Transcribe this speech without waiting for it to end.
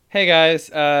Hey guys,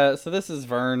 so this is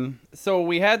Vern. So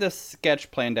we had this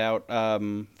sketch planned out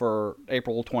for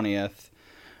April 20th,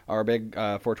 our big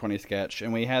 420 sketch,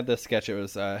 and we had this sketch. It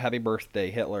was Happy Birthday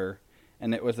Hitler,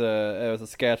 and it was a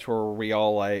sketch where we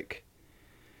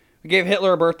gave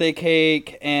Hitler a birthday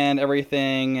cake and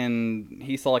everything, and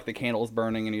he saw like the candles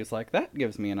burning, and he was like, "That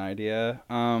gives me an idea."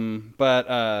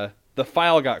 But the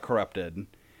file got corrupted.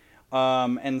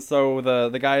 And so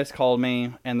the guys called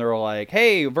me and they were like,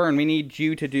 "Hey, Vern, we need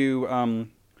you to do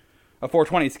a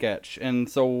 420 sketch, and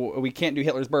so we can't do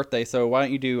Hitler's birthday. So why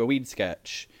don't you do a weed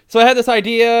sketch?" So I had this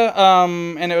idea,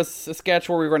 and it was a sketch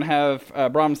where we were going to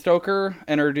have Bram Stoker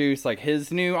introduce like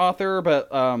his new author, but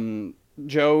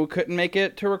Joe couldn't make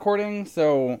it to recording,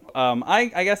 so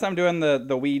I guess I'm doing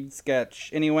the weed sketch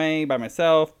anyway by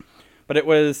myself. But it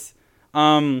was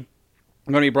going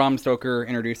to be Bram Stoker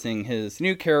introducing his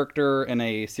new character in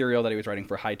a serial that he was writing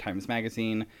for High Times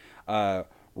magazine,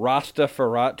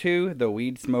 Rastafaritu, the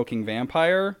weed-smoking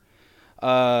vampire.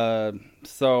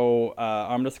 So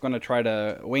I'm just going to try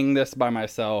to wing this by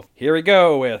myself. Here we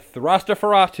go with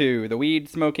Rastafaritu, the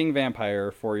weed-smoking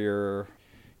vampire, for your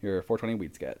 420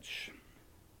 weed sketch.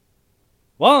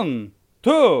 1,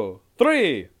 2,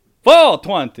 3,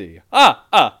 420.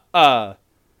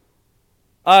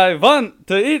 I want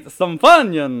to eat some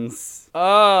Funyuns.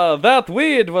 That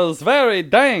weed was very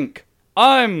dank.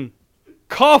 I'm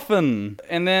coughing.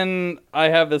 And then I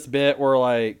have this bit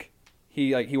where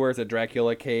he wears a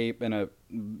Dracula cape and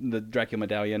the Dracula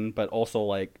medallion, but also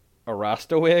like a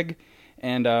Rasta wig,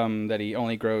 and that he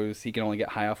can only get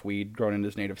high off weed grown in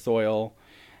his native soil.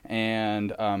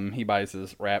 And he buys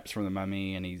his wraps from the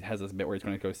Mummy, and he has this bit where he's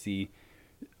going to go see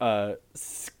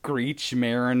Screech,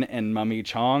 Marin, and Mummy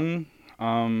Chong.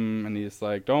 And he's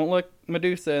like, "Don't look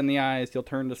Medusa in the eyes, you'll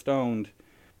turn to stoned."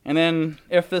 And then,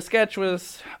 if the sketch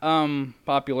was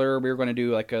popular, we were going to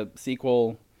do like a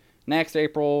sequel next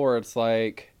April where it's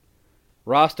like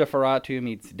Rastafaritu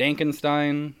meets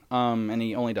Dankenstein, and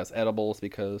he only does edibles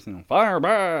because, fire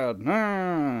bad,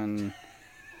 and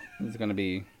it's going to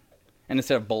be, and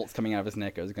instead of bolts coming out of his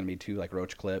neck, it was going to be two like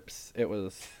roach clips. It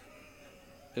was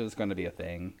going to be a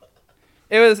thing.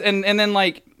 It was, and then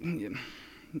like,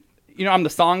 I'm the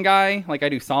song guy. Like, I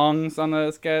do songs on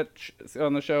the sketch,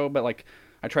 on the show, but, like,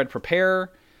 I tried to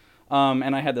prepare,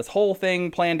 and I had this whole thing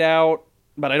planned out,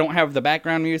 but I don't have the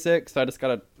background music, so I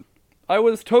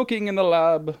was toking in the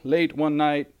lab late one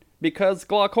night because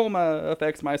glaucoma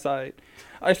affects my sight.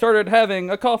 I started having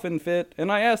a coughing fit,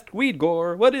 and I asked Weed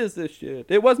Gore, "What is this shit?"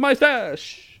 It was my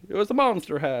stash. It was a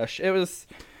monster hash. It was...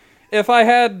 If I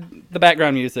had the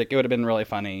background music, it would have been really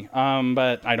funny,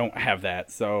 but I don't have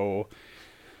that, so...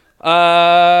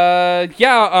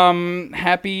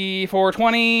 happy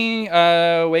 420,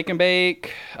 wake and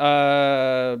bake,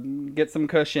 get some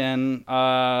cushion.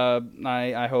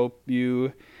 I hope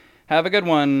you have a good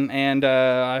one, and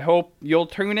I hope you'll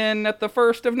tune in at the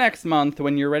first of next month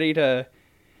when you're ready to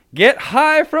get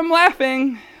high from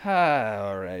laughing.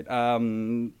 Alright,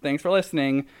 thanks for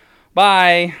listening.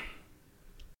 Bye.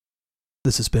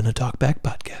 This has been a Talkback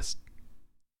Podcast.